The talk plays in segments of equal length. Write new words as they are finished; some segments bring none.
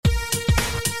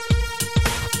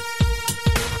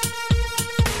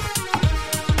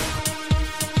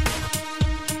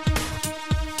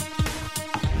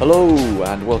Hello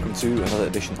and welcome to another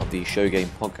edition of the Show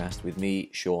Game Podcast with me,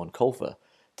 Sean Colfer.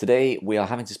 Today we are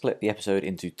having to split the episode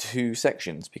into two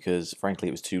sections because frankly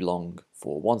it was too long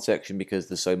for one section because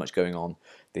there's so much going on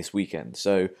this weekend.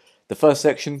 So the first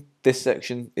section, this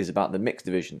section, is about the mixed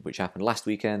division which happened last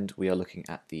weekend. We are looking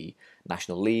at the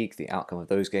National League, the outcome of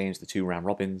those games, the two round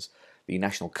robins, the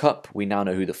National Cup. We now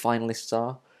know who the finalists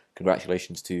are.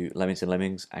 Congratulations to Leamington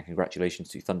Lemmings and congratulations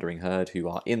to Thundering Herd who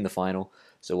are in the final.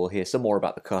 So we'll hear some more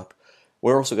about the Cup.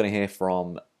 We're also going to hear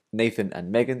from Nathan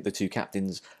and Megan, the two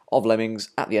captains of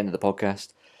Lemmings, at the end of the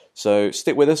podcast. So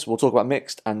stick with us, we'll talk about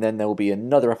mixed, and then there will be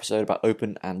another episode about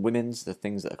open and women's, the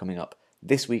things that are coming up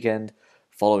this weekend,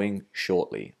 following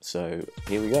shortly. So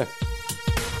here we go.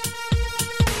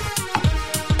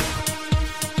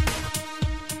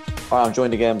 All right, I'm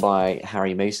joined again by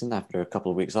Harry Mason after a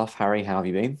couple of weeks off. Harry, how have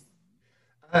you been?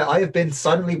 I have been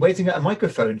silently waiting at a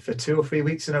microphone for 2 or 3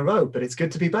 weeks in a row, but it's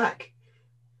good to be back.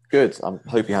 Good. I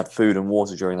hope you had food and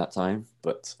water during that time,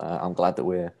 but I'm glad that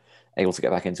we're able to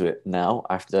get back into it now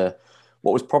after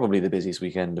what was probably the busiest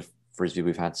weekend of Frisbee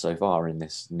we've had so far in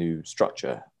this new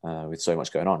structure with so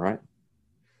much going on, right?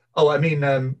 Oh, I mean,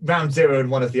 round 0 and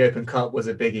 1 of the Open Cup was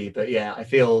a biggie, but yeah, I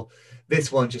feel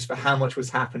this one, just for how much was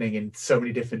happening in so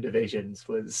many different divisions,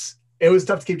 was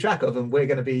tough to keep track of, and we're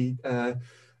going to be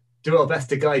do our best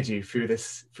to guide you through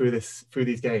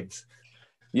these games.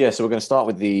 Yeah, so we're going to start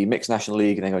with the Mixed National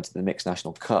League and then go into the Mixed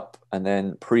National Cup and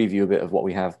then preview a bit of what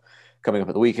we have coming up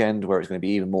at the weekend where it's going to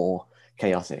be even more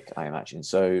chaotic, I imagine.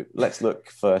 So let's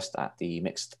look first at the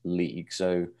Mixed League.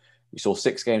 So we saw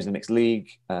 6 games in the Mixed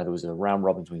League. There was a round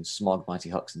robin between SMOG,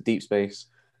 Mighty Hucks and Deep Space,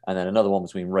 and then another one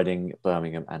between Reading,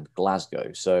 Birmingham and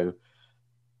Glasgow. So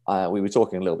we were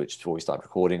talking a little bit just before we started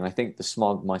recording. I think the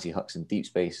SMOG, Mighty Hucks and Deep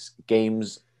Space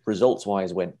games,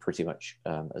 results-wise, went pretty much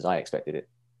as I expected it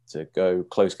to go.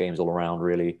 Close games all around,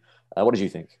 really. What did you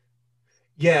think?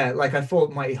 Yeah, like I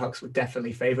thought Mighty Hucks were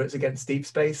definitely favourites against Deep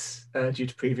Space due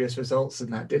to previous results,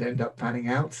 and that did end up panning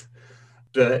out.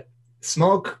 But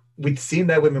SMOG, we'd seen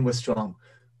their women were strong.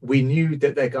 We knew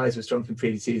that their guys were strong from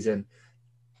pre-season.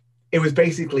 It was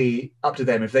basically up to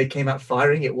them. If they came out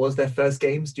firing, it was their first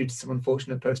games due to some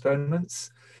unfortunate postponements.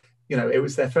 You know, it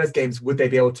was their first games. Would they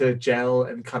be able to gel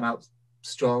and come out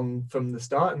strong from the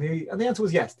start? And the answer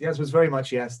was yes. The answer was very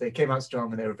much yes. They came out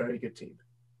strong and they were a very good team.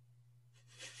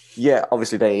 Yeah,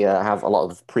 obviously they have a lot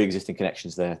of pre-existing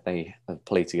connections there. They have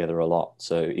played together a lot.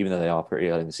 So even though they are pretty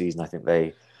early in the season, I think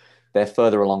they're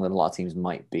further along than a lot of teams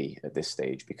might be at this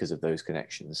stage because of those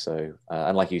connections. So,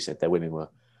 and like you said, their women were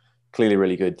clearly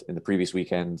really good in the previous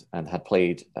weekend and had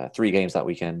played 3 games that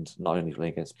weekend, not only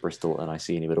playing against Bristol and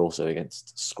Iceni, but also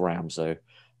against Scram. So,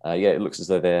 yeah, it looks as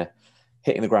though they're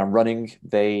hitting the ground running.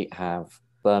 They have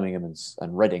Birmingham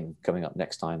and Reading coming up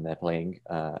next time they're playing,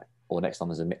 or next time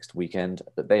there's a mixed weekend.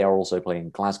 But they are also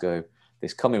playing Glasgow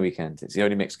this coming weekend. It's the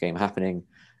only mixed game happening.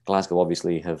 Glasgow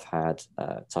obviously have had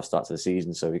a tough start to the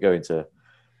season, so we go into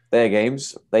their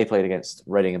games. They played against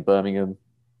Reading and Birmingham.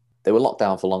 They were locked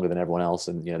down for longer than everyone else,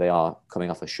 and they are coming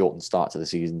off a shortened start to the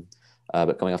season,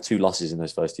 but coming off 2 losses in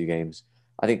those first 2 games.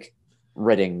 I think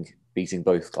Reading beating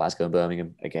both Glasgow and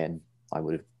Birmingham, again, I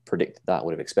would have predicted that,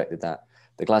 would have expected that.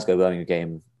 The Glasgow-Birmingham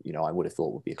game, I would have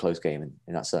thought would be a close game,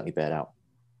 and that certainly bared out.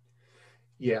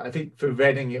 Yeah, I think for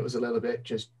Reading, it was a little bit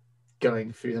just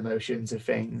going through the motions of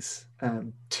things.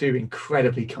 2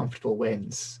 incredibly comfortable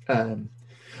wins.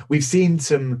 We've seen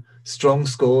some strong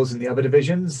scores in the other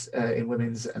divisions, in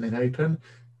women's and in open.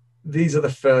 These are the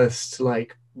first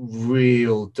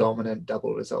real dominant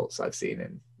double results I've seen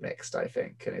in mixed, I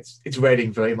think. And it's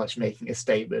Reading very much making a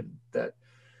statement that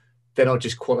they're not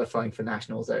just qualifying for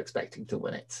nationals, they're expecting to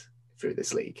win it through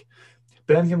this league.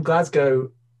 Birmingham,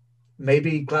 Glasgow,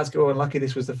 maybe Glasgow are unlucky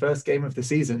this was the first game of the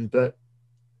season, but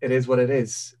it is what it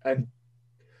is. And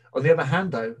on the other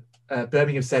hand, though,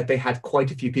 Birmingham said they had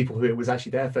quite a few people who it was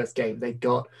actually their first game. They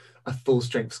got a full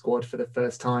strength squad for the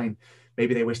first time.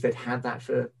 Maybe they wish they'd had that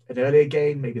for an earlier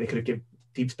game. Maybe they could have given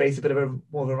Deep Space a bit of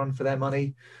more of a run for their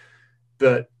money.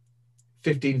 But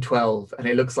 15-12, and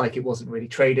it looks like it wasn't really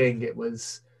trading. It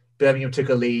was Birmingham took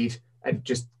a lead and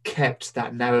just kept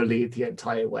that narrow lead the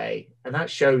entire way. And that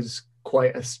shows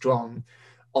quite a strong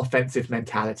offensive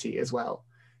mentality as well,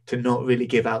 to not really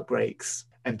give out breaks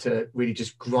and to really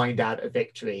just grind out a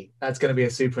victory. That's going to be a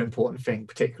super important thing,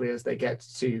 particularly as they get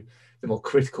to the more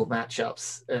critical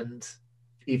matchups and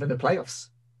even the playoffs.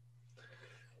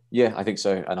 Yeah, I think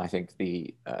so. And I think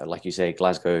like you say,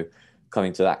 Glasgow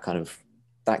coming to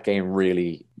that game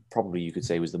really probably you could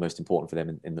say was the most important for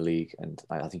them in the league. And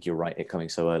I think you're right. It coming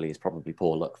so early is probably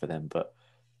poor luck for them. But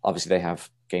obviously they have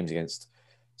games against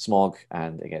SMOG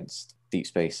and against Deep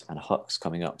Space, and Hucks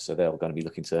coming up. So they're going to be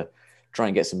looking to try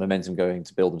and get some momentum going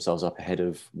to build themselves up ahead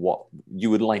of what you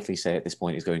would likely say at this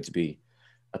point is going to be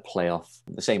a playoff.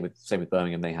 The same with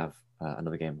Birmingham. They have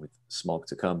another game with SMOG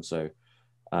to come. So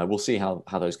we'll see how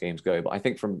those games go. But I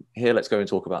think from here, let's go and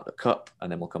talk about the Cup,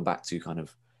 and then we'll come back to kind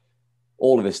of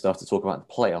all of this stuff to talk about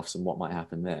the playoffs and what might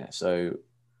happen there. So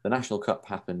the National Cup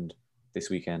happened this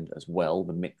weekend as well,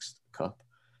 the Mixed Cup.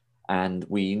 And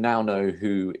we now know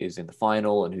who is in the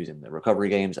final and who's in the recovery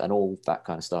games and all that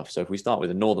kind of stuff. So if we start with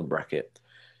the Northern bracket,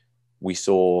 we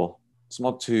saw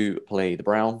SMOG 2 play the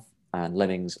Brown and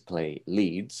Lemmings play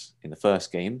Leeds in the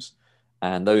first games.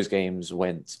 And those games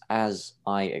went as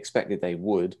I expected they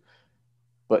would.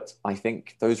 But I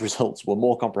think those results were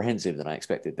more comprehensive than I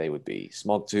expected they would be.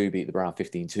 SMOG 2 beat the Brown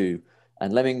 15-2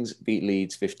 and Lemmings beat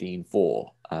Leeds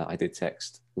 15-4. I did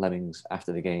text Lemmings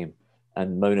after the game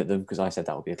and moan at them because I said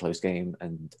that would be a close game,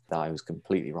 and I was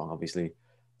completely wrong, obviously.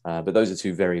 But those are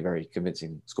two very, very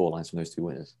convincing scorelines from those two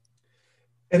winners.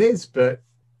 It is, but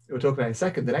we'll talk about it in a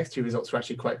second. The next two results were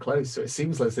actually quite close, so it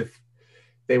seems as if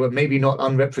they were maybe not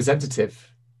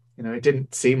unrepresentative. You know, it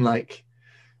didn't seem like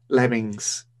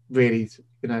Lemmings really,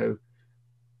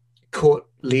 caught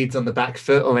Leeds on the back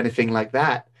foot or anything like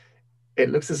that. It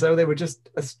looks as though they were just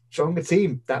a stronger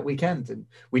team that weekend, and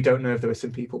we don't know if there were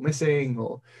some people missing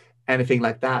or anything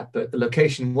like that, but the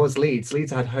location was Leeds.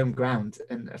 Leeds had home ground,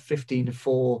 and a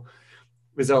 15-4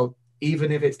 result,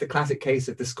 even if it's the classic case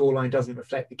of the scoreline doesn't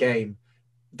reflect the game,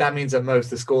 that means at most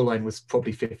the scoreline was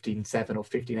probably 15-7 or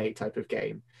 15-8 type of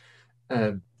game.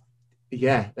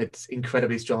 It's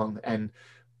incredibly strong. And,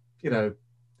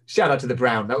 shout out to the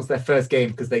Brown. That was their first game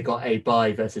because they got a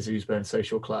bye versus Ousburn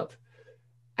Social Club.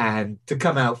 And to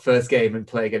come out first game and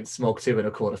play against SMOG 2 in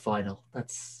a quarterfinal,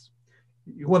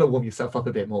 you want to warm yourself up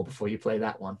a bit more before you play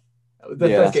that one. The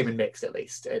first game in mixed, at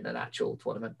least, in an actual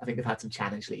tournament. I think they've had some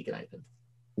Challenge League and Open.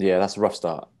 Yeah, that's a rough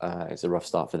start. It's a rough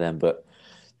start for them, but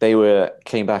they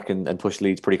came back and pushed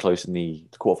Leeds pretty close in the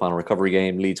quarterfinal recovery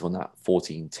game. Leeds won that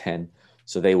 14-10,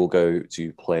 so they will go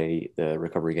to play the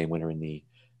recovery game winner in the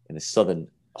southern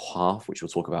half, which we'll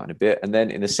talk about in a bit. And then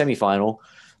in the semi-final,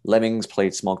 Lemmings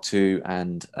played SMOG 2,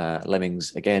 and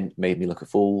Lemmings again made me look a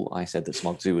fool. I said that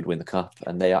SMOG 2 would win the cup,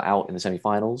 and they are out in the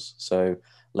semi-finals. So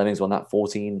Lemmings won that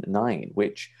 14-9,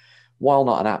 which, while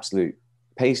not an absolute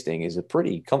pasting, is a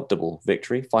pretty comfortable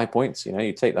victory. 5 points,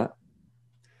 you take that.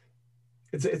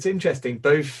 It's interesting.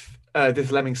 Both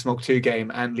this Lemmings SMOG 2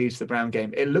 game and Leeds the Brown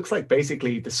game, it looks like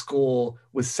basically the score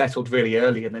was settled really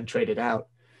early and then traded out.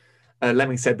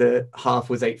 Lemmings said the half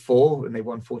was 8-4 and they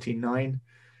won 14-9.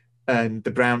 And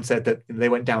the Brown said that they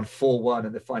went down 4-1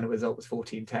 and the final result was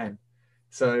 14-10.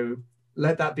 So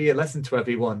let that be a lesson to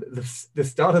everyone. The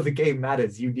start of the game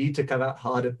matters. You need to come out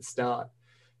hard at the start.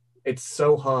 It's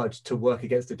so hard to work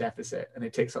against a deficit, and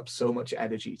it takes up so much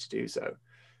energy to do so.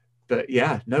 But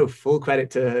full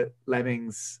credit to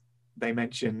Lemmings. They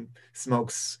mention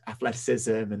SMOG's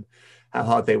athleticism and how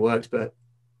hard they worked, but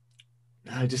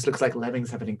it just looks like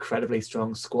Lemmings have an incredibly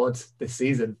strong squad this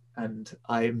season, and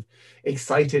I'm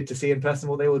excited to see in person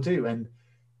what they will do. And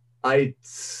I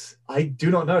do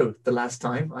not know the last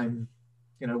time.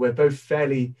 We're both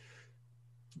fairly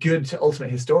good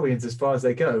ultimate historians as far as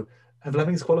they go. Have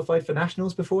Lemmings qualified for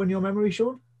nationals before in your memory,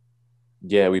 Sean?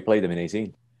 Yeah, we played them in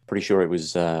 18. Pretty sure it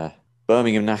was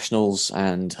Birmingham Nationals,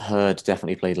 and Herd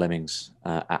definitely played Lemmings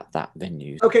at that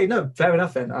venue. Okay, no, fair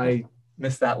enough then. I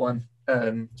missed that one.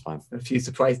 It's fine. A few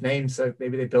surprise names, so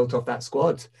maybe they built off that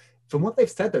squad. From what they've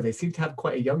said, though, they seem to have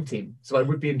quite a young team. So I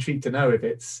would be intrigued to know if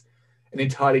it's an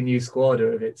entirely new squad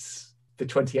or if it's the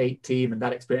 28 team and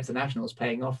that experience of nationals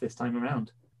paying off this time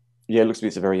around. Yeah, it looks to be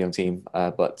it's a very young team,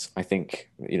 but I think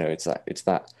it's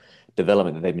that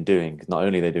development that they've been doing. Not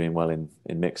only are they doing well in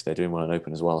mixed, they're doing well in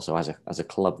open as well. So as a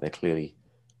club, they're clearly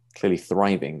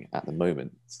thriving at the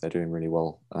moment. So they're doing really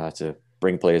well to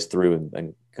bring players through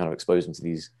and kind of expose them to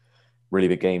these really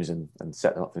big games and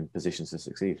set them up in positions to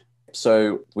succeed.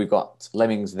 So we've got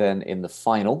Lemmings then in the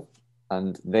final,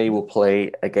 and they will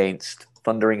play against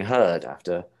Thundering Herd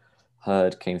after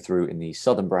Herd came through in the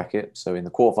southern bracket. So in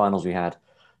the quarterfinals, we had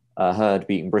Herd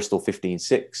beating Bristol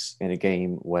 15-6 in a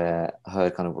game where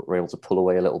Herd kind of were able to pull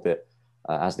away a little bit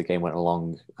as the game went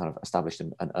along, kind of established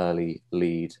an early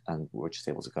lead and were just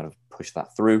able to kind of push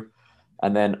that through.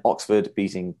 And then Oxford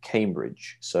beating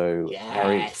Cambridge. So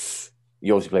Harry,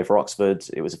 you obviously play for Oxford.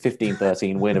 It was a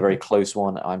 15-13 win, a very close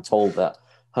one. I'm told that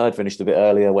Herd finished a bit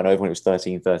earlier, went over when it was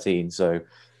 13-13. So do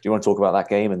you want to talk about that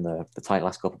game and the tight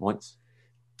last couple of points?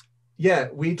 Yeah,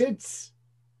 we did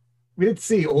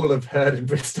see all of Herd and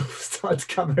Bristol start to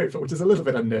come over, which is a little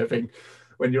bit unnerving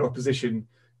when your opposition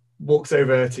walks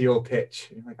over to your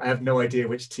pitch. Like, I have no idea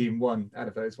which team won out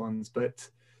of those ones, but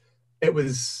it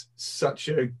was such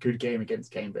a good game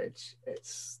against Cambridge.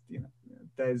 It's,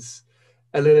 there's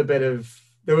there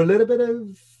were a little bit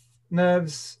of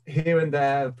nerves here and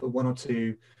there for one or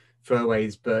two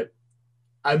throwaways, but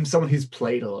I'm someone who's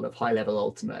played a lot of high level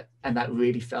Ultimate, and that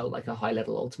really felt like a high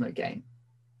level Ultimate game.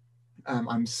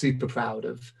 I'm super proud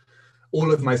of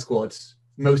all of my squads,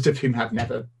 most of whom have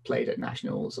never played at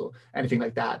nationals or anything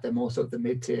like that. They're more sort of the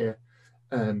mid-tier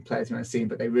players in our scene,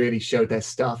 but they really showed their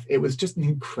stuff. It was just an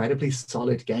incredibly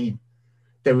solid game.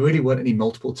 There really weren't any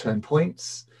multiple turn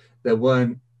points. There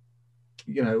weren't,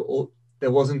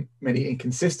 there wasn't many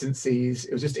inconsistencies.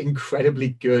 It was just incredibly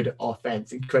good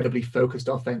offense, incredibly focused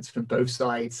offense from both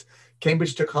sides.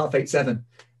 Cambridge took half 8-7.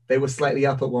 They were slightly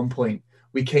up at one point.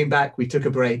 We came back, we took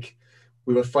a break.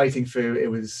 We were fighting through.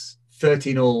 It was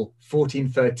 13-all,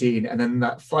 14-13. And then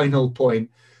that final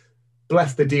point,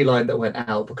 bless the D-line that went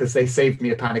out, because they saved me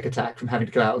a panic attack from having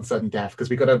to go out on sudden death, because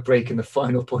we got a break in the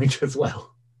final point as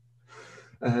well.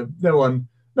 No one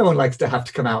likes to have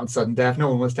to come out on sudden death. No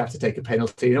one wants to have to take a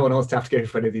penalty. No one wants to have to go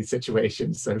for any of these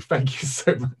situations. So thank you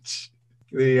so much,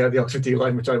 the Oxford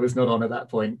D-line, which I was not on at that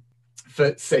point,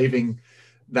 for saving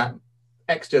that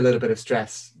extra little bit of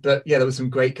stress. But yeah, there was some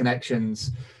great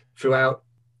connections throughout.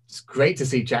 It's great to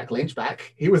see Jack Lynch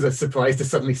back. He was a surprise to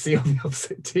suddenly see on the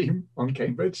opposite team on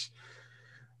Cambridge.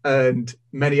 And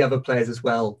many other players as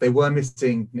well. They were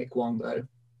missing Nick Wong, though.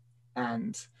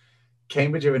 And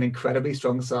Cambridge are an incredibly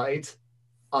strong side.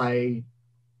 We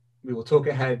will talk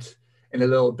ahead in a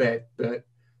little bit, but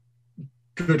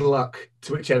good luck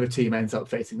to whichever team ends up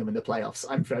facing them in the playoffs.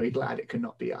 I'm very glad it could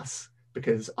not be us,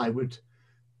 because I would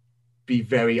be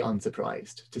very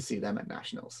unsurprised to see them at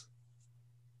nationals.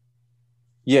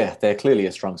 Yeah, they're clearly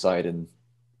a strong side, and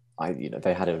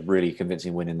they had a really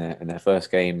convincing win in their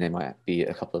first game. They might be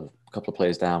a couple of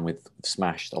players down with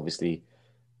Smashed, obviously,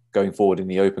 going forward in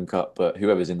the Open Cup, but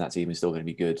whoever's in that team is still going to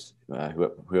be good.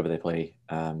 Whoever they play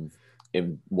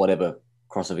in whatever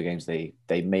crossover games they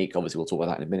make. Obviously, we'll talk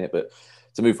about that in a minute. But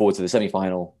to move forward to the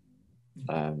semi-final,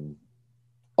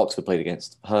 Oxford played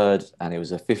against Herd, and it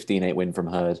was a 15-8 win from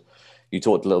Herd. You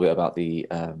talked a little bit about the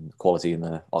quality in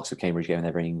the Oxford-Cambridge game, and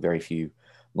there being very few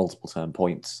multiple turn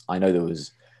points. I know there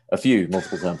was a few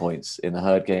multiple turn points in the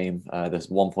Herd game. There's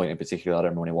one point in particular, I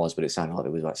don't remember when it was, but it sounded like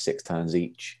there was like 6 turns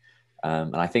each.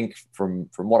 And I think from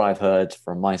what I've heard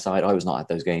from my side, I was not at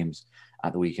those games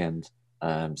at the weekend,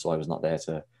 so I was not there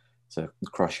to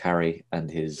crush Harry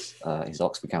and his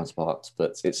Oxford counterparts.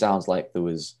 But it sounds like there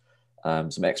was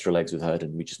some extra legs with Herd,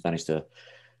 and we just managed to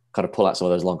kind of pull out some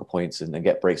of those longer points and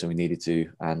get breaks when we needed to,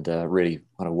 and really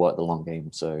kind of work the long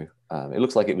game. So it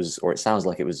looks like it was, or it sounds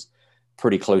like it was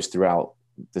pretty close throughout,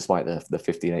 despite the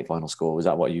 15-8 final score. Was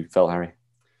that what you felt, Harry?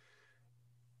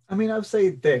 I mean, I would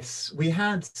say this. We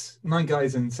had 9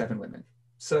 guys and 7 women.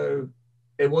 So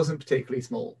it wasn't particularly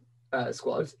small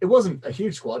squad. It wasn't a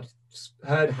huge squad.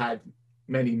 Herd had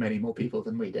many, many more people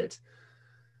than we did.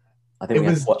 I think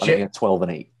we had 12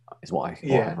 and 8 is what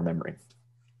I'm remembering.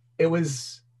 It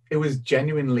was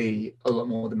genuinely a lot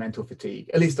more the mental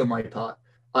fatigue, at least on my part.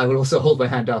 I will also hold my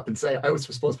hand up and say I was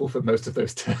responsible for most of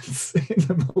those turns in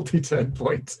the multi-turn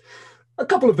points. A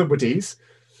couple of them were D's.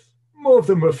 More of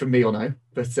them were from me or no.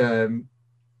 But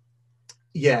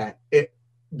yeah, it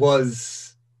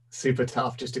was super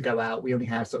tough just to go out. We only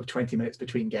had sort of 20 minutes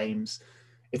between games.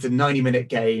 It's a 90-minute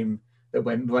game that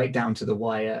went right down to the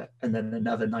wire, and then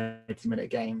another 90-minute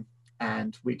game.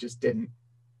 And we just didn't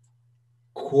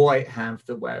quite have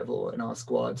the wherewithal in our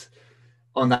squad.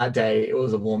 On that day, it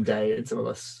was a warm day, and some of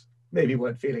us maybe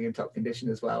weren't feeling in top condition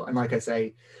as well. And like I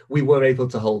say, we were able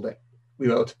to hold it. We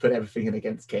were able to put everything in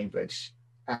against Cambridge.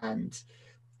 And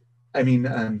I mean,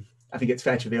 I think it's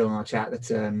fair to reveal in our chat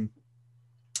that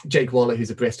Jake Waller,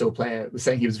 who's a Bristol player, was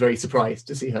saying he was very surprised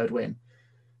to see Herd win,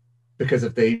 because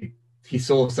of he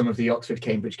saw some of the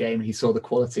Oxford-Cambridge game, and he saw the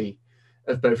quality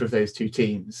of both of those two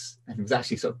teams, and he was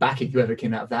actually sort of backing whoever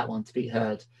came out of that one to beat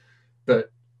Herd.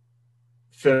 But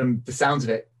from the sounds of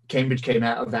it, Cambridge came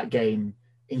out of that game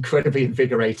incredibly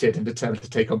invigorated and determined to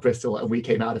take on Bristol, and we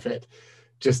came out of it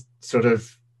just sort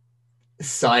of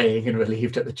sighing and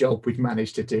relieved at the job we'd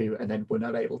managed to do, and then we're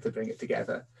not able to bring it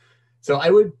together. So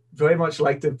I would very much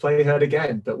like to play Herd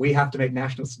again, but we have to make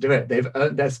nationals to do it. They've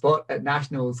earned their spot at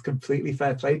nationals. Completely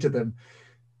fair play to them.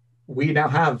 We now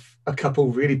have a couple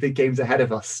really big games ahead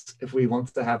of us if we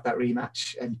want to have that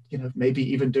rematch, and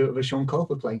maybe even do it with Sean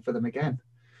Culper playing for them again.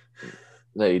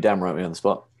 No, you damn right me on the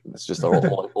spot. It's just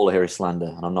all I hear is slander,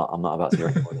 and I'm not about to hear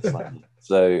any more slander.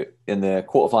 So in the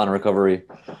quarterfinal recovery,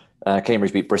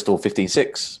 Cambridge beat Bristol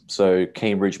 15-6. So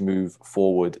Cambridge move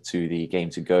forward to the game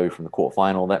to go from the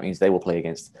quarterfinal. That means they will play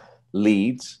against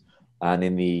Leeds. And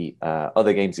in the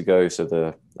other game to go,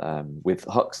 so with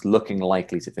Hucks looking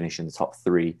likely to finish in the top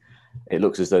three, it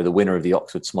looks as though the winner of the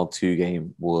Oxford SMOG 2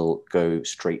 game will go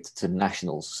straight to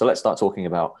nationals. So let's start talking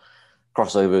about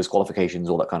crossovers, qualifications,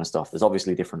 all that kind of stuff. There's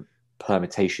obviously different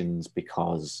permutations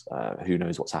because who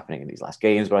knows what's happening in these last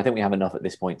games, but I think we have enough at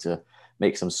this point to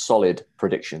make some solid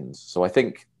predictions. So I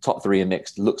think top three in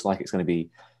mixed looks like it's going to be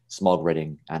SMOG,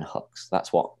 Reading, and Hucks.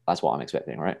 That's what I'm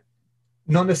expecting, right?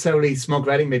 Not necessarily SMOG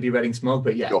Reading, maybe Reading SMOG,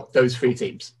 but yeah, sure. Those three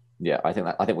teams. Yeah, I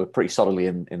think we're pretty solidly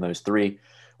in those three,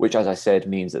 which, as I said,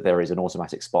 means that there is an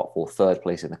automatic spot for third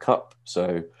place in the cup.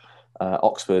 So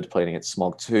Oxford playing against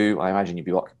SMOG 2. I imagine you'd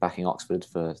be backing Oxford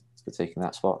for taking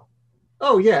that spot.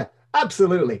 Oh yeah,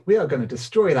 absolutely. We are going to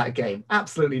destroy that game.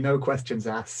 Absolutely no questions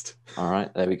asked. All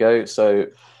right, there we go. So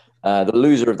the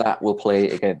loser of that will play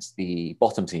against the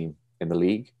bottom team in the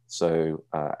league. So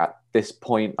at this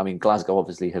point, I mean, Glasgow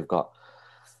obviously have got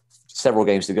several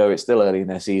games to go. It's still early in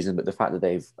their season, but the fact that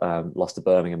they've lost to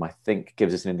Birmingham, I think,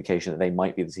 gives us an indication that they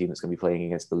might be the team that's going to be playing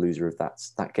against the loser of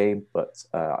that game. But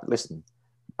listen,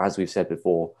 as we've said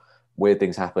before, weird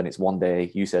things happen. It's one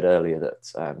day. You said earlier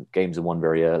that games are won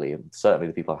very early, and certainly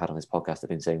the people I've had on this podcast have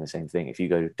been saying the same thing. If you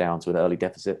go down to an early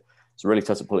deficit, it's really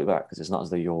tough to pull it back because it's not as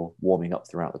though you're warming up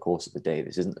throughout the course of the day.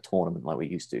 This isn't a tournament like we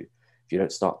used to. If you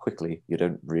don't start quickly, you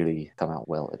don't really come out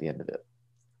well at the end of it.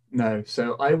 No,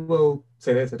 so I will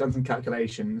say this. I've done some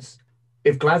calculations.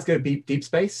 If Glasgow beat Deep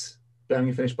Space,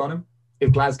 Birmingham finish bottom.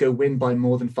 If Glasgow win by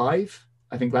more than 5,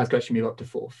 I think Glasgow actually move up to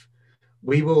 4th.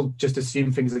 We will just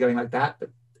assume things are going like that,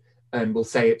 and we'll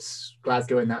say it's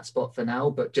Glasgow in that spot for now.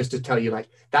 But just to tell you, like,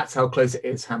 that's how close it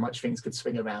is, how much things could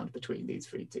swing around between these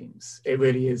three teams. It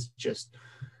really is just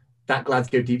that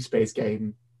Glasgow Deep Space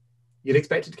game. You'd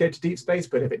expect it to go to Deep Space,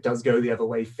 but if it does go the other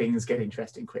way, things get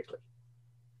interesting quickly.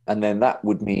 And then that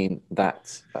would mean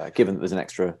that, given that there's an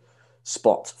extra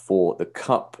spot for the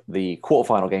cup, the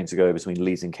quarterfinal game to go between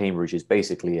Leeds and Cambridge is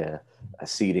basically a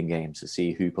seeding game to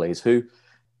see who plays who.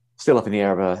 Still up in the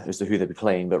air as to who they'll be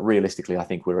playing, but realistically, I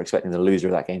think we're expecting the loser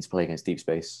of that game to play against Deep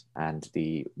Space and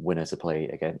the winner to play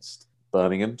against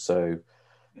Birmingham. So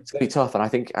it's going to be tough. And I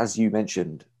think, as you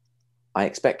mentioned, I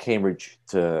expect Cambridge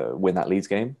to win that Leeds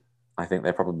game. I think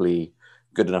they're probably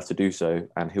good enough to do so.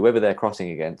 And whoever they're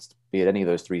crossing against, be it any of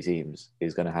those three teams,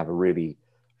 is going to have a really,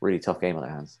 really tough game on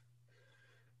their hands.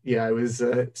 Yeah, I was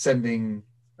messaging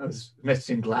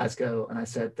Glasgow and I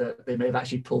said that they may have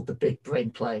actually pulled the big brain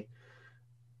play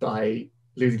by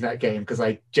losing that game, because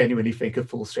I genuinely think a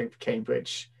full strength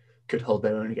Cambridge could hold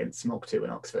their own against SMOG 2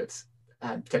 and Oxford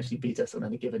and potentially beat us on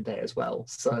any given day as well.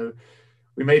 So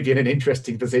we may be in an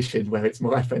interesting position where it's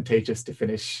more advantageous to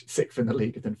finish 6th in the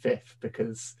league than 5th,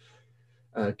 because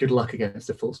good luck against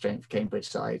a full strength Cambridge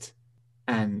side.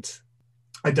 And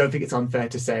I don't think it's unfair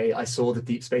to say I saw the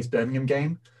Deep Space Birmingham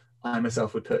game. I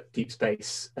myself would put Deep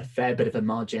Space a fair bit of a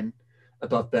margin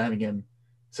above Birmingham.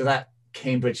 So that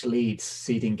Cambridge Leeds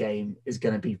seeding game is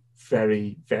going to be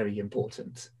very, very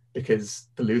important, because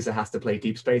the loser has to play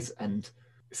Deep Space. And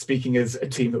speaking as a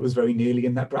team that was very nearly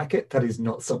in that bracket, that is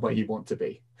not somewhere you want to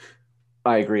be.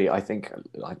 I agree. I think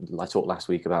I talked last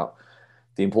week about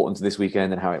the importance of this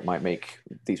weekend and how it might make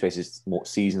Deep Space's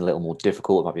season a little more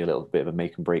difficult. It might be a little bit of a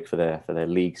make and break for their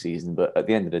league season. But at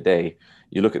the end of the day,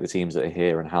 you look at the teams that are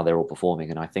here and how they're all performing,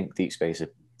 and I think Deep Space are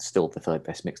still the third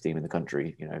best mixed team in the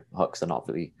country. You know, Hucks are not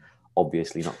really,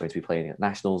 obviously not going to be playing at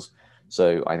nationals.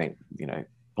 So I think, you know,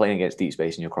 playing against Deep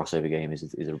Space in your crossover game is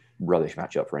a rubbish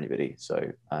matchup for anybody.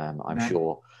 So I'm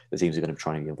sure the teams are going to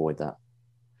try and avoid that.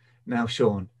 Now,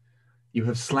 Sean, you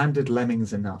have slandered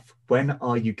Lemmings enough. When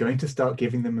are you going to start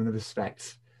giving them the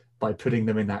respect by putting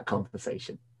them in that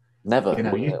conversation? Never. You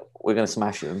know, we're going to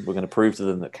smash them. We're going to prove to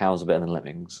them that cows are better than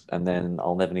Lemmings, and then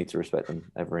I'll never need to respect them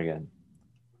ever again.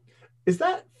 Is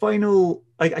that final?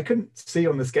 I couldn't see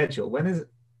on the schedule. When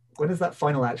is that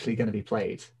final actually going to be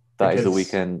played? That is the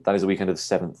weekend. That is the weekend of the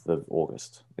 7th of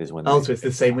August. Is when. So it's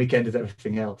the same weekend as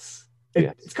everything else.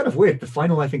 It's kind of weird. The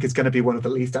final, I think, is going to be one of the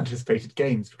least anticipated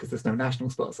games because there's no national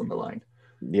spots on the line.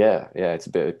 Yeah, it's a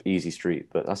bit of easy street,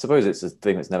 but I suppose it's a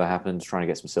thing that's never happened, trying to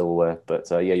get some silverware. But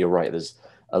yeah, you're right. There's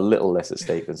a little less at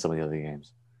stake than some of the other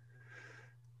games.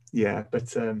 Yeah,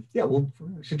 but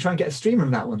we should try and get a stream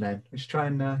of that one then. We should try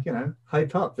and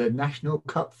hype up the National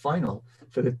Cup final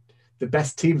for the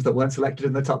best teams that weren't selected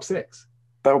in the top 6.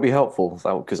 That would be helpful,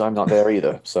 because I'm not there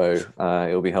either. So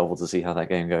it'll be helpful to see how that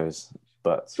game goes.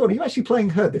 But Sean, are you actually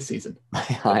playing Herd this season?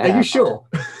 Are you sure?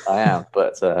 I am,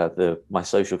 but my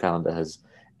social calendar has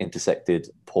intersected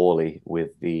poorly with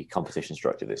the competition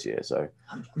structure this year. So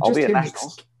I'm I'll just be at hearing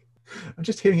nationals. I'm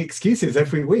just hearing excuses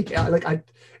every week.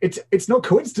 It's not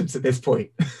coincidence at this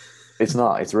point. It's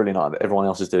not. It's really not. Everyone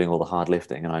else is doing all the hard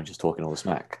lifting, and I'm just talking all the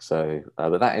smack. So,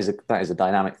 but that is a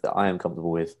dynamic that I am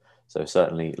comfortable with. So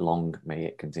certainly, long may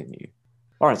it continue.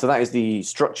 All right. So that is the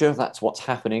structure. That's what's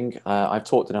happening. I've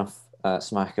talked enough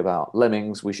smack about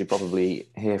Lemmings. We should probably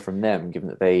hear from them, given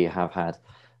that they have had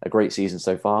a great season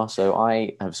so far. So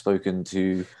I have spoken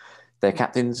to their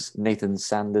captains, Nathan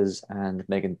Sanders and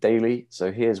Megan Daly.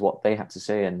 So here's what they have to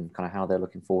say and kind of how they're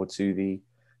looking forward to the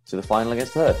final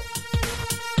against Herd.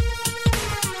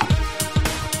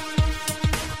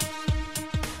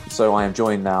 So I am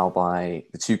joined now by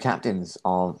the two captains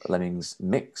of Lemmings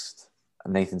Mixed,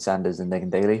 Nathan Sanders and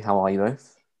Megan Daly. How are you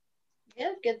both?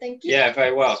 Yeah, good, thank you. Yeah,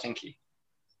 very well, thank you.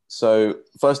 So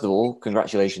first of all,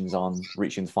 congratulations on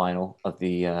reaching the final of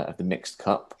the Mixed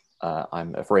Cup.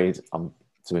 I'm afraid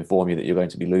to inform you that you're going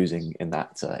to be losing in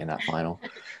that final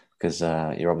because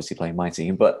you're obviously playing my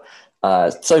team. But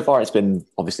so far, it's been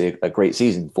obviously a great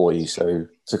season for you. So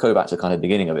to go back to kind of the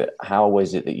beginning of it, how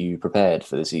was it that you prepared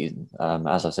for the season?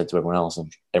 As I said to everyone else,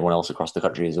 and everyone else across the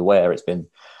country is aware, it's been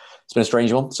a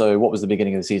strange one. So what was the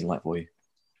beginning of the season like for you?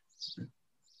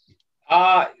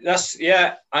 I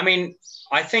mean,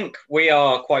 I think we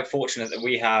are quite fortunate that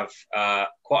we have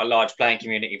quite a large playing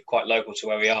community, quite local to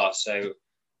where we are. So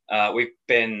we've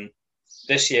been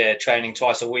this year training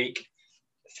twice a week.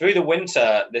 Through the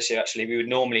winter this year, actually, we would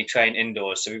normally train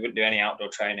indoors, so we wouldn't do any outdoor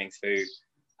training through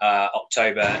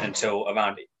October until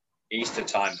around Easter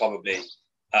time, probably.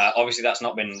 Obviously, that's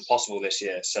not been possible this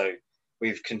year, so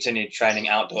we've continued training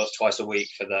outdoors twice a week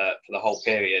for the whole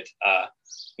period.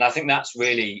 And I think that's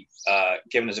really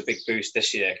given us a big boost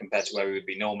this year compared to where we would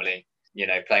be normally,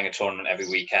 playing a tournament every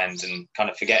weekend and kind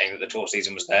of forgetting that the tour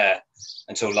season was there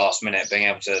until last minute, being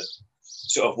able to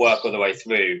sort of work all the way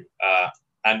through.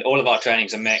 And all of our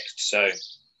trainings are mixed, so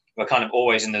we're kind of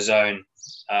always in the zone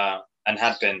and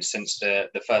have been since the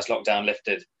first lockdown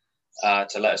lifted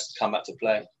to let us come back to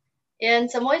play. Yeah, in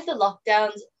some ways the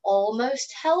lockdowns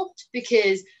almost helped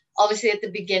because obviously at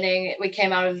the beginning we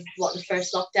came out of the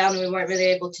first lockdown and we weren't really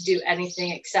able to do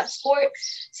anything except sport.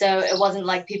 So it wasn't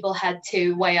like people had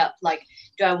to weigh up like,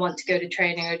 do I want to go to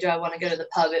training or do I want to go to the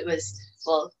pub? It was,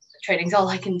 well, training's all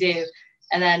I can do.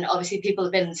 And then obviously people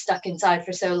have been stuck inside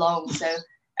for so long, so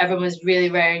everyone was really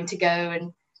raring to go,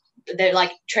 and they're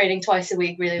like training twice a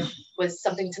week really was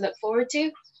something to look forward to.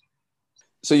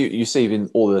 So you see in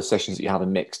all the sessions that you have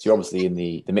in mixed, you're obviously in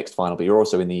the mixed final, but you're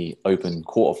also in the open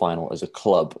quarterfinal as a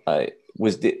club.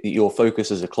 Your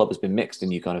focus as a club has been mixed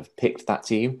and you kind of picked that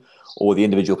team, or were the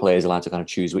individual players allowed to kind of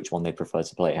choose which one they prefer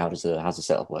to play? How's the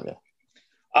setup work there?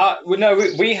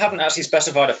 We haven't actually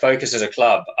specified a focus as a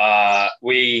club.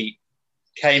 We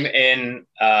came in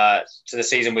to the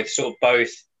season with sort of both,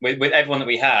 with everyone that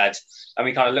we had, and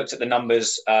we kind of looked at the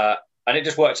numbers, and it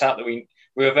just worked out that we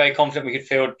were very confident we could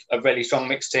field a really strong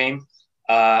mixed team.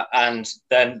 And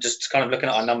then just kind of looking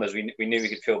at our numbers, we knew we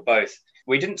could field both.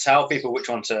 We didn't tell people which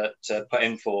one to put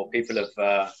in for. People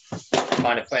have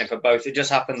kind of put in for both. It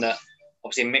just happened that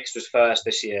obviously mixed was first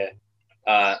this year,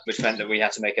 which meant that we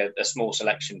had to make a small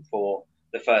selection for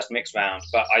the first mixed round.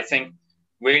 But I think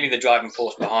really the driving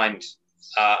force behind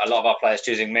a lot of our players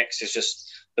choosing mixed is just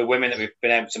the women that we've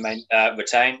been able to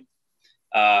retain.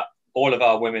 All of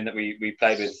our women that we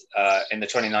played with in the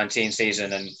 2019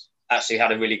 season and actually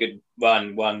had a really good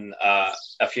run, won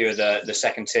a few of the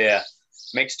second tier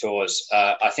mixed tours.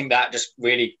 I think that just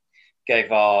really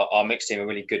gave our mixed team a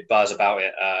really good buzz about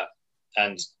it.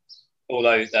 And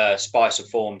although Spice have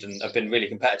formed and have been really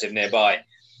competitive nearby,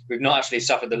 we've not actually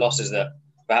suffered the losses that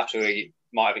perhaps we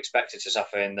might have expected to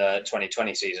suffer in the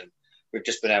 2020 season. We've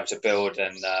just been able to build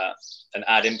and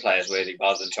add in players really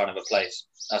rather than trying to replace.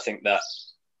 I think that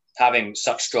having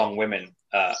such strong women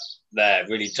there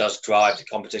really does drive the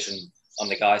competition on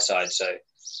the guy side. So,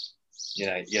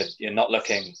 you're not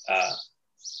looking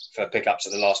for pickups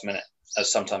at the last minute, as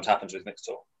sometimes happens with mixed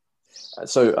tour.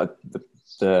 So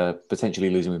the potentially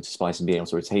losing them to Spice and being able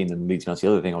to retain them leads me on to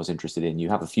the other thing I was interested in. You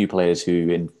have a few players who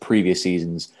in previous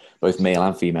seasons, both male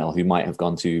and female, who might have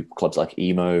gone to clubs like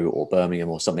Emo or Birmingham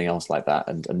or something else like that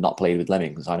and not played with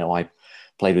Lemmings. I know I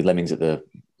played with Lemmings at the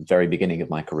very beginning of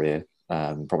my career,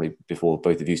 probably before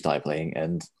both of you started playing.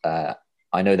 And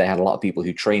I know they had a lot of people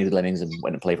who trained with Lemmings and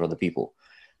went and played for other people.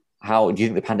 How do you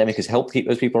think the pandemic has helped keep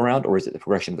those people around, or is it the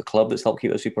progression of the club that's helped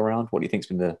keep those people around? What do you think's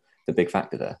been the big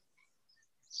factor there?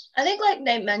 I think like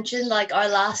Nate mentioned, like our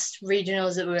last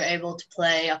regionals that we were able to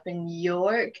play up in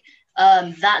York,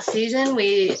 that season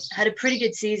we had a pretty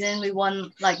good season. We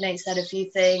won, like Nate said, a few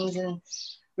things and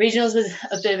regionals was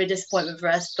a bit of a disappointment for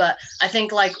us, but I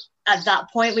think like at that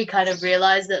point we kind of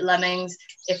realized that Lemmings,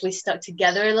 if we stuck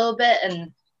together a little bit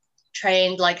and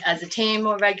trained like as a team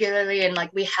more regularly, and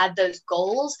like we had those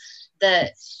goals,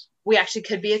 that we actually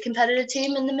could be a competitive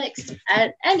team in the mixed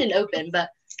and in open, but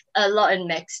a lot in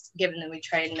mixed, given that we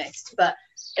train mixed. But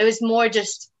it was more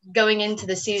just going into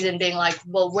the season being like,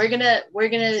 well, we're gonna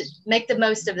make the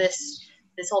most of this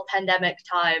whole pandemic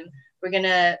time. We're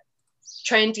gonna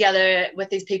train together with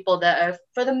these people that are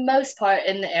for the most part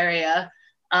in the area,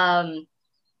 and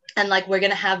like we're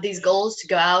gonna have these goals to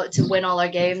go out to win all our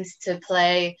games, to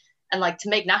play and like to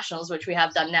make nationals, which we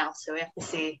have done now. So we have to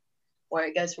see where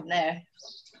it goes from there.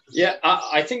 Yeah,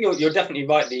 I think you're definitely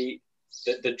right.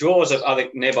 The draws of other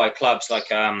nearby clubs like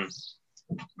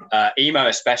Emo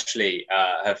especially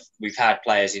we've had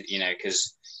players, you know,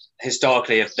 because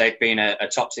historically if they've been a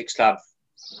top 6 club,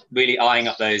 really eyeing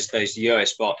up those Euro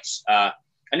spots,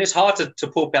 and it's hard to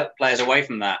pull players away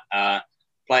from that.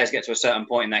 Players get to a certain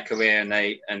point in their career and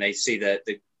they see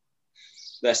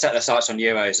they set their sights on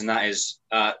Euros, and that is,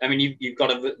 I mean, you've got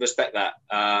to respect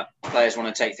that. Players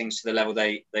want to take things to the level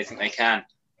they think they can.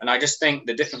 And I just think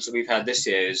the difference that we've had this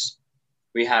year is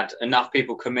we had enough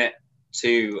people commit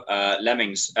to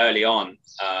Lemmings early on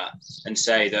and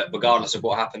say that regardless of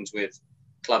what happens with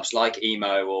clubs like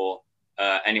Emo or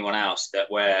anyone else, that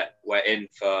we're in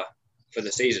for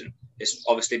the season. It's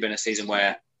obviously been a season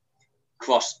where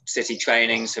cross-city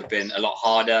trainings have been a lot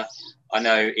harder. I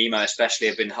know Emo especially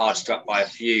have been hard struck by a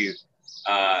few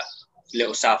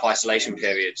little self-isolation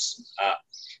periods.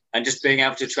 And just being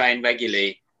able to train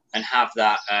regularly and have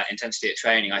that intensity at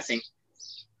training, I think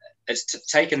it's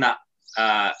taken that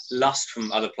lust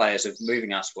from other players of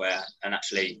moving elsewhere and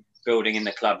actually building in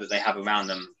the club that they have around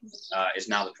them is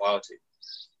now the priority.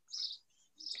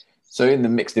 So in the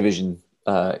mixed division,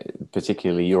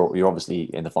 particularly, you're obviously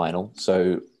in the final.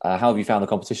 So how have you found the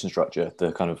competition structure,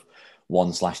 the kind of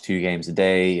 1/2 games a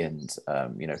day and,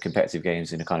 competitive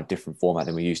games in a kind of different format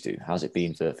than we used to? How's it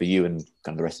been for you and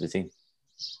kind of the rest of the team?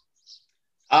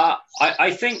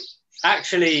 I think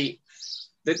actually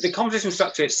the competition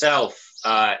structure itself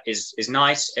is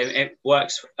nice. It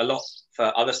works a lot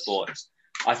for other sports.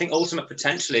 I think ultimate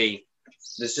potentially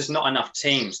there's just not enough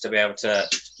teams to be able to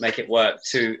make it work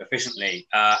too efficiently.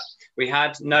 We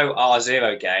had no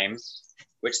R0 game,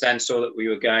 which then saw that we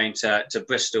were going to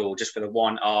Bristol just for the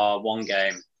 1R1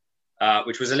 game,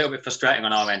 which was a little bit frustrating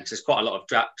on our end because there's quite a lot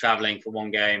of travelling for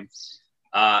one game.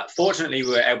 Fortunately,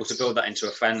 we were able to build that into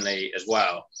a friendly as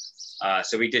well.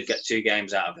 So we did get 2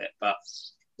 games out of it. But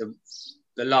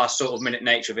the last sort of minute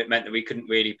nature of it meant that we couldn't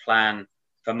really plan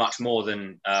for much more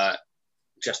than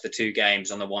just the 2 games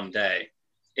on the one day.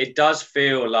 It does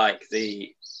feel like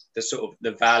the sort of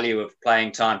the value of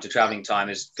playing time to travelling time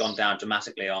has gone down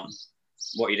dramatically on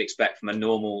what you'd expect from a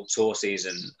normal tour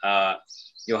season.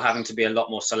 You're having to be a lot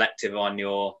more selective on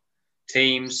your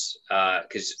teams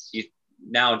because you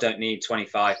now don't need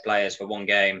 25 players for one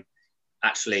game.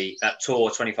 Actually, at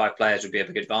tour, 25 players would be a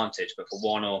big advantage, but for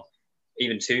 1 or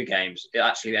even 2 games, it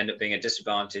actually end up being a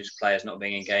disadvantage, players not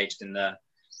being engaged in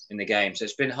the game. So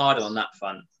it's been harder on that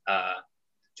front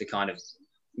to kind of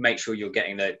make sure you're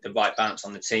getting the right balance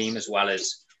on the team, as well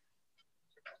as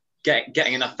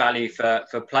getting enough value for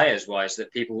players wise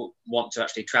that people want to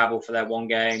actually travel for their 1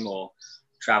 game or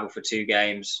travel for 2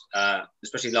 games,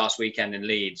 especially last weekend in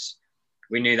Leeds.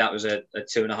 We knew that was a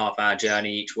 2.5-hour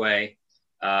journey each way.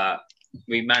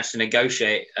 We managed to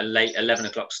negotiate a late 11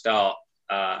 o'clock start,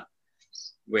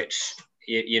 which,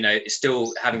 is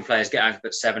still having players get out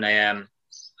at 7 a.m.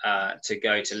 To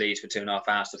go to Leeds for 2.5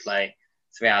 hours to play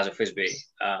 3 hours of Frisbee.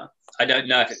 I don't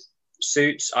know if it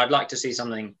suits. I'd like to see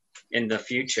something in the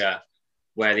future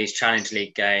where these Challenge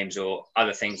League games or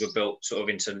other things were built sort of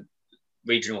into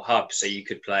regional hubs, so you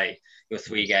could play your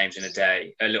 3 games in a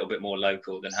day, a little bit more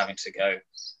local than having to go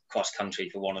cross country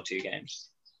for 1 or 2 games.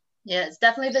 Yeah, it's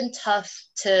definitely been tough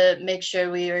to make sure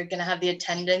we are going to have the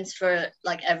attendance for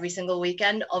like every single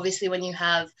weekend. Obviously, when you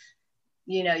have,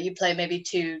 you play maybe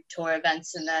 2 tour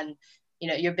events and then,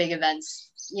 your big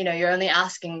events, you're only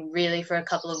asking really for a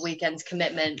couple of weekends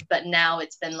commitment. But now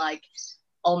it's been like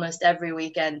almost every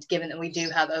weekend, given that we do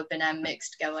have open and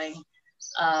mixed going.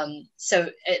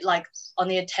 So it like on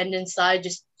the attendance side,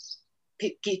 just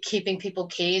keeping people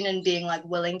keen and being like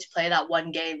willing to play that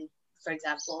 1 game, for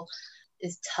example,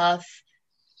 is tough.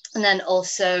 And then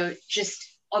also just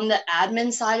on the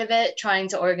admin side of it, trying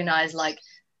to organize like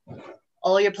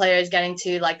all your players getting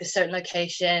to like a certain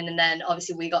location, and then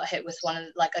obviously we got hit with one of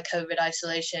like a COVID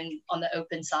isolation on the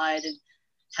open side and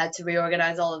had to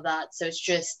reorganize all of that. So it's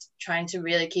just trying to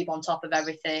really keep on top of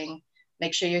everything,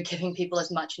 make sure you're giving people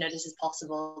as much notice as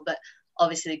possible. But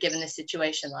obviously, given this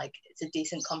situation, like it's a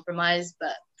decent compromise,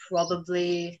 but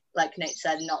probably, like Nate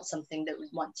said, not something that we'd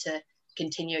want to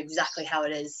continue exactly how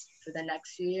it is for the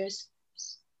next few years.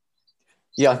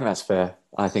 Yeah, I think that's fair.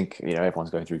 I think, everyone's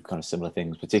going through kind of similar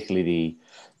things, particularly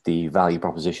the value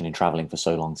proposition in traveling for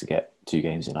so long to get 2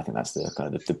 games in. I think that's the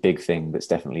kind of the big thing that's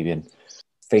definitely been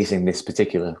facing this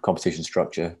particular competition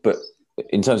structure. But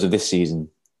in terms of this season,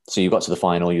 so you got to the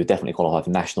final, you're definitely qualified for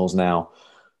nationals now.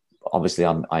 Obviously,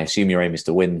 I assume your aim is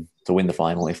to win the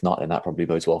final. If not, then that probably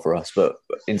bodes well for us. But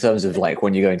in terms of like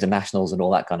when you go into nationals and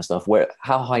all that kind of stuff,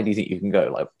 how high do you think you can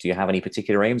go? Like, do you have any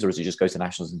particular aims, or is it just go to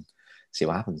nationals and see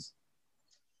what happens?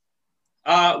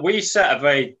 We set a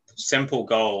very simple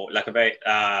goal,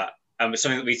 and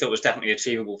something that we thought was definitely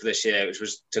achievable for this year, which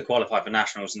was to qualify for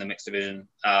nationals in the mixed division.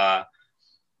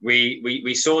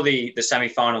 We saw the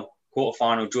semi-final,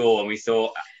 quarter-final draw, and we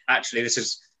thought actually this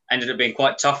has ended up being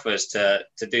quite tough for us to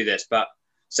do this. But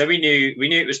so we knew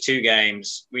it was 2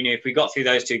 games. We knew if we got through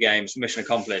those 2 games, mission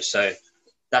accomplished. So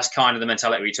that's kind of the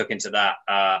mentality we took into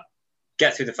that.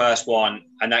 Get through the first one,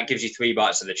 and that gives you 3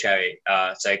 bites of the cherry.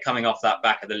 So coming off that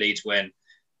back of the Leeds win,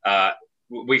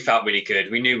 we felt really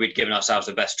good. We knew we'd given ourselves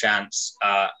the best chance,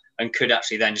 and could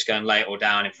actually then just go and lay it all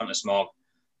down in front of SMOG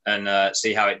and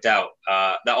see how it dealt.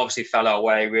 That obviously fell our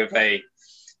way. We were very,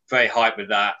 very hyped with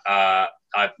that.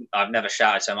 I've never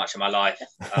shouted so much in my life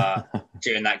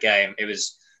during that game.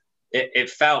 It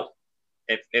felt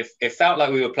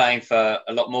like we were playing for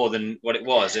a lot more than what it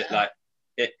was.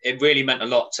 It really meant a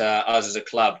lot to us as a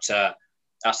club to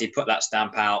actually put that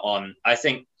stamp out on, I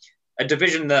think, a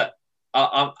division that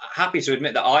I'm happy to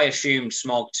admit that I assumed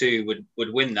SMOG 2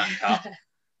 would win that cup.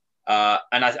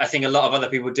 And I think a lot of other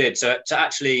people did. So to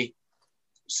actually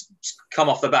come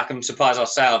off the back and surprise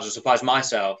ourselves, or surprise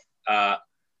myself,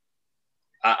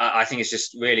 I think it's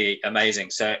just really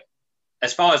amazing. So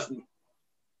as far as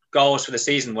goals for the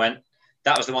season went,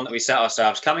 that was the one that we set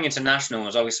ourselves. Coming into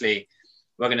nationals, obviously,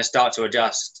 we're going to start to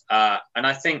adjust. And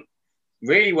I think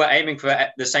really we're aiming for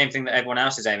the same thing that everyone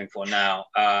else is aiming for now.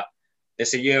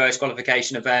 It's a Euros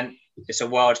qualification event. It's a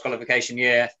World qualification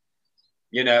year.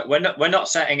 We're not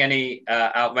setting any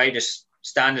outrageous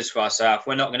standards for ourselves.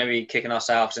 We're not going to be kicking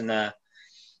ourselves in the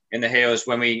heels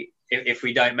if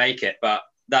we don't make it. But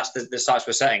that's the sights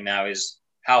we're setting now, is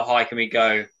how high can we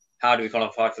go? How do we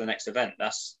qualify for the next event?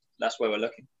 That's where we're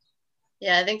looking.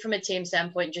 Yeah, I think from a team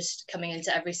standpoint, just coming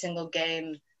into every single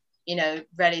game,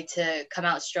 ready to come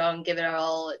out strong, give it our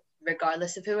all,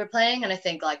 regardless of who we're playing. And I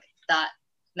think like that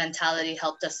mentality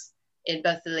helped us in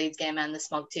both the Leeds game and the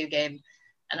SMOG 2 game.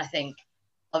 And I think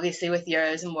obviously with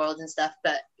Euros and Worlds and stuff,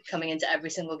 but coming into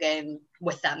every single game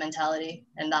with that mentality,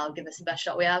 and that'll give us the best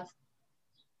shot we have.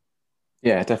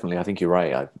 Yeah, definitely. I think you're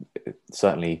right.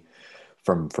 Certainly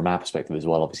from our perspective as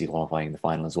well, obviously qualifying the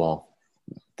final as well,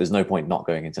 there's no point not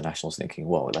going into nationals thinking,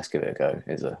 well, let's give it a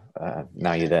go.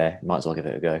 Now you're there, might as well give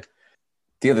it a go.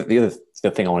 The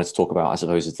other thing I wanted to talk about, I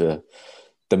suppose, is the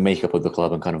makeup of the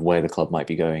club and kind of where the club might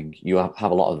be going. You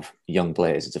have a lot of young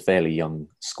players. It's a fairly young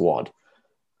squad.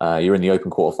 You're in the Open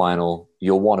quarterfinal.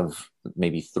 You're one of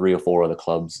maybe 3 or 4 other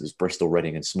clubs. There's Bristol,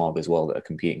 Reading and SMOG as well that are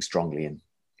competing strongly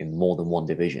in more than one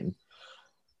division.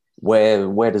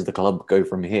 Where does the club go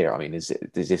from here? I mean, is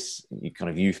this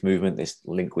kind of youth movement, this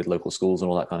link with local schools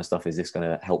and all that kind of stuff, is this going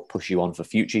to help push you on for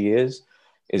future years?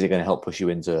 Is it going to help push you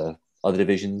into other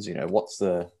divisions?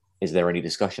 Is there any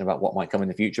discussion about what might come in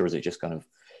the future? Or is it just kind of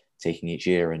taking each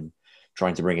year and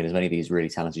trying to bring in as many of these really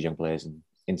talented young players and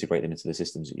integrate them into the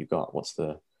systems that you've got? What's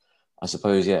the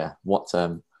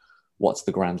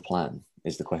grand plan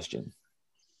is the question.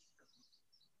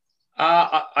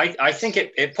 I think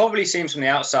it probably seems from the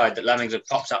outside that Lemmings have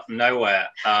popped up from nowhere,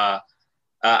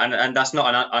 and that's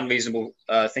not an unreasonable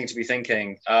thing to be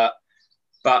thinking.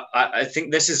 But I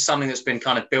think this is something that's been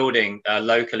kind of building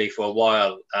locally for a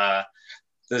while.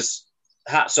 There's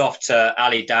hats off to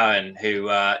Ali Darren, who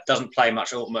doesn't play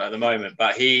much ultimate at the moment,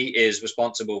 but he is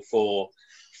responsible for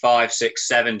 5, 6,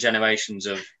 7 generations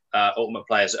of ultimate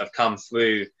players that have come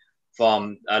through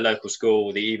from a local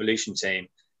school, the Evolution team,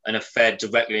 and have fed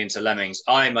directly into Lemmings.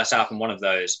 I myself am one of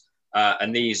those.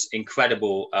 And these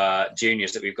incredible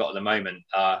juniors that we've got at the moment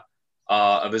are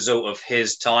a result of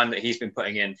his time that he's been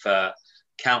putting in for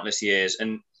countless years.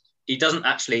 And he doesn't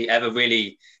actually ever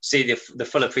really see the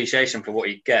full appreciation for what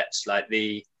he gets, like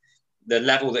the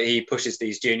level that he pushes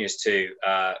these juniors to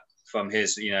from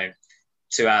his,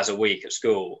 2 hours a week at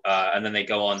school. And then they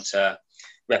go on to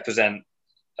represent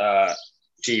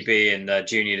GB in the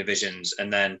junior divisions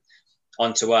and then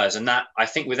onto us. And that, I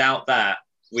think without that,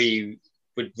 we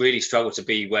would really struggle to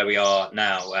be where we are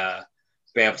now,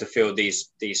 be able to field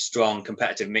these strong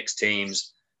competitive mixed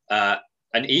teams.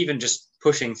 and even just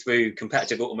pushing through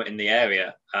competitive ultimate in the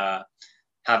area,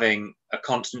 having a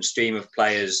constant stream of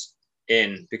players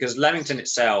in, because Leamington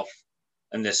itself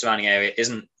and the surrounding area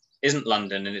isn't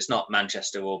London, and it's not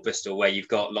Manchester or Bristol, where you've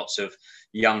got lots of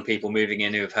young people moving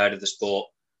in who have heard of the sport.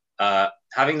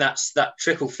 Having that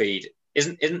trickle feed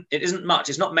isn't much.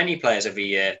 It's not many players every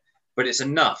year, but it's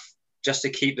enough just to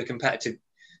keep the competitive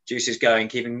juices going,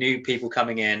 keeping new people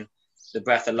coming in, the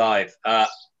breath alive.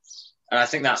 And I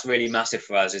think that's really massive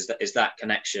for us, is that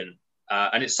connection.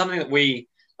 And it's something that we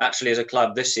actually, as a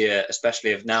club this year,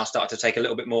 especially, have now started to take a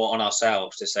little bit more on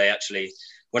ourselves, to say, actually,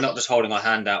 we're not just holding our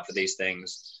hand out for these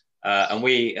things. And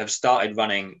we have started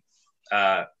running,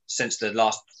 since the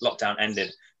last lockdown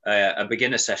ended, a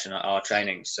beginner session at our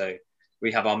training. So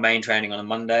we have our main training on a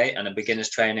Monday and a beginner's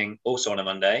training also on a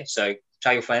Monday. So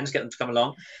tell your friends, get them to come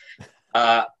along.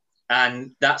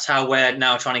 And that's how we're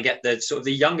now trying to get the sort of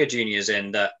the younger juniors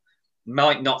in that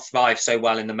might not thrive so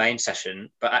well in the main session,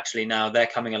 but actually now they're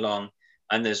coming along,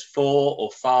 and there's 4 or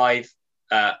 5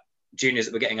 juniors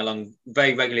that we're getting along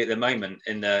very regularly at the moment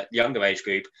in the younger age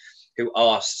group who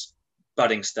are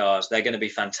budding stars. They're going to be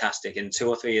fantastic in 2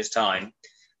 or 3 years' time.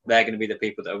 They're going to be the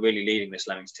people that are really leading this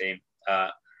Lemmings team.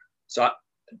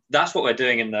 That's what we're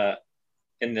doing in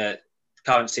the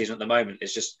current season at the moment,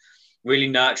 is just really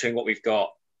nurturing what we've got,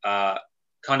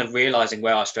 kind of realizing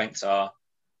where our strengths are,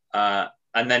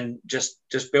 and then just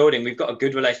building. We've got a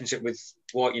good relationship with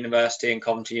Warwick University and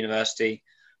Coventry University.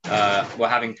 We're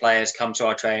having players come to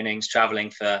our trainings, traveling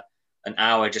for an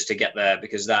hour just to get there,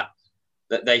 because that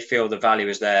they feel the value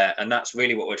is there. And that's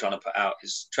really what we're trying to put out,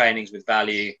 is trainings with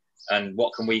value, and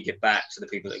what can we give back to the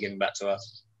people that are giving back to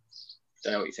us.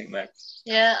 Don't know what you think, Meg.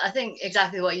 Yeah, I think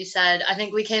exactly what you said. I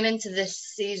think we came into this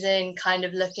season kind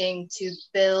of looking to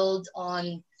build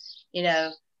on,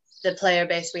 the player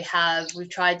base we have. We've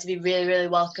tried to be really, really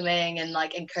welcoming and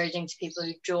like encouraging to people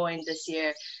who've joined this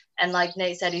year. And like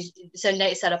Nate said,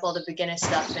 Nate set up all the beginner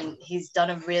stuff, and he's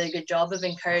done a really good job of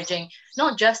encouraging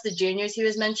not just the juniors he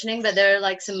was mentioning, but there are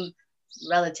like some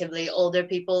relatively older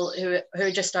people who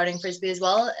are just starting Frisbee as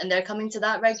well, and they're coming to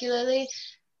that regularly.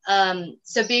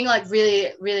 So being like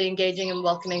really, really engaging and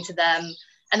welcoming to them.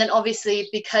 And then obviously,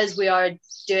 because we are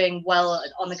doing well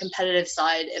on the competitive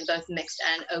side in both mixed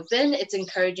and open, it's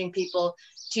encouraging people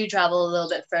to travel a little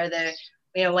bit further,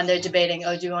 when they're debating,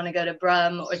 do we want to go to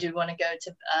Brum, or do we want to go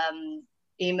to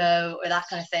Emo, or that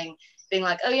kind of thing, being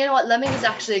like, you know what, Lemming is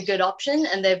actually a good option,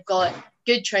 and they've got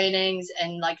good trainings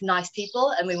and like nice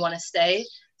people, and we want to stay.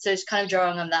 So it's kind of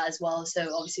drawing on that as well.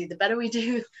 So obviously the better we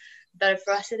do, the better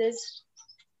for us it is.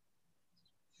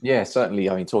 Yeah, certainly.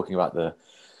 I mean, talking about the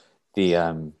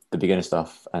beginner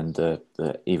stuff and the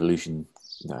evolution,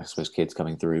 I suppose kids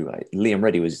coming through. Liam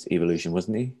Reddy was evolution,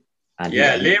 wasn't he? And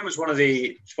Liam was one of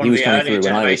the early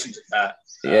generations of that.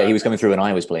 Yeah, he was coming through when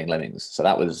I was playing Lemmings. So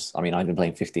that was, I've been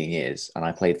playing 15 years, and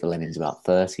I played for Lemmings about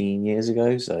 13 years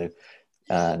ago. So,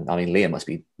 Liam must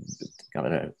be,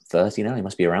 30 now. He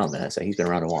must be around there. So he's been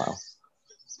around a while.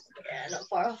 Yeah, not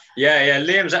far off. Yeah.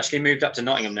 Liam's actually moved up to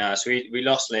Nottingham now. So we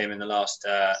lost Liam in the last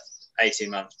 18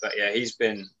 months. But yeah, he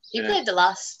played the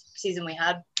last season we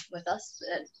had with us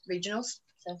at regionals.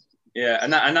 So yeah,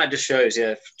 and that just shows,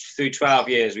 through 12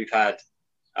 years we've had,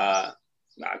 I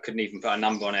couldn't even put a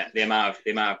number on it, the amount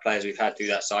of players we've had through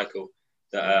that cycle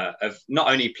that have not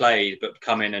only played but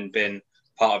come in and been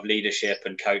part of leadership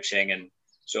and coaching and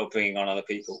sort of bringing on other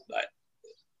people.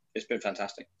 It's been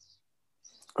fantastic.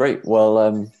 Great.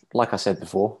 Well, like I said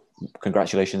before,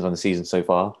 congratulations on the season so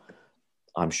far.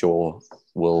 I'm sure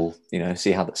we'll,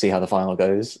 see how the final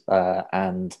goes,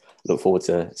 and look forward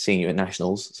to seeing you at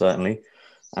nationals, certainly.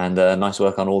 And nice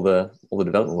work on all the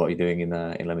development what you're doing in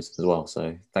Leamington as well.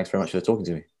 So thanks very much for talking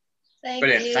to me.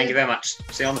 Brilliant. Thank you very much.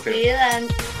 See you on the field. See you then.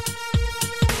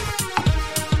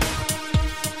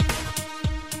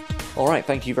 All right,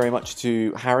 thank you very much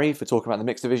to Harry for talking about the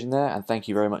mixed division there, and thank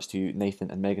you very much to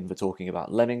Nathan and Megan for talking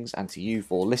about Lemmings, and to you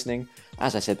for listening.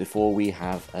 As I said before, we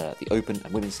have the open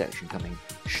and women's section coming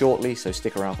shortly, so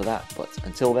stick around for that. But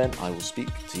until then, I will speak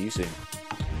to you soon.